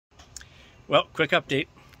Well, quick update.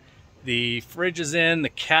 The fridge is in, the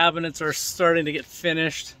cabinets are starting to get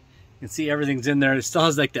finished. You can see everything's in there. It still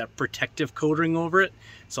has like that protective coating over it,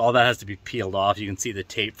 so all that has to be peeled off. You can see the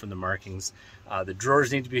tape from the markings. The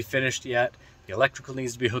drawers need to be finished yet. The electrical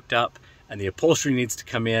needs to be hooked up, and the upholstery needs to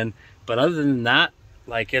come in. But other than that,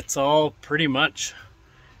 like, it's all pretty much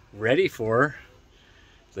ready for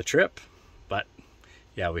the trip. But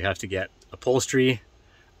yeah, we have to get upholstery,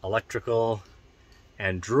 electrical,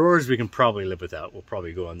 and drawers we can probably live without. We'll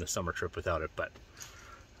probably go on the summer trip without it, but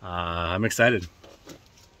I'm excited.